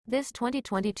This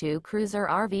 2022 Cruiser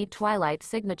RV Twilight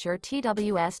Signature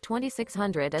TWS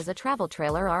 2600 is a travel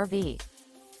trailer RV.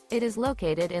 It is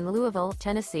located in Louisville,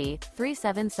 Tennessee,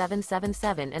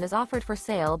 37777 and is offered for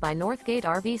sale by Northgate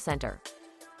RV Center.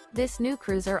 This new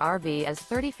Cruiser RV is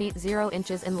 30 feet 0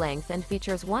 inches in length and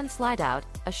features one slide-out,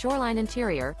 a shoreline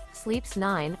interior, sleeps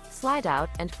 9, slide-out,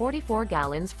 and 44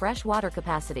 gallons fresh water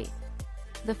capacity.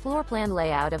 The floor plan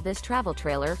layout of this travel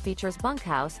trailer features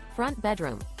bunkhouse, front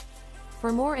bedroom.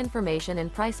 For more information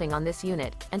and pricing on this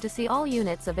unit, and to see all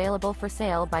units available for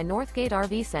sale by Northgate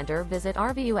RV Center, visit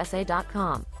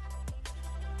RVUSA.com.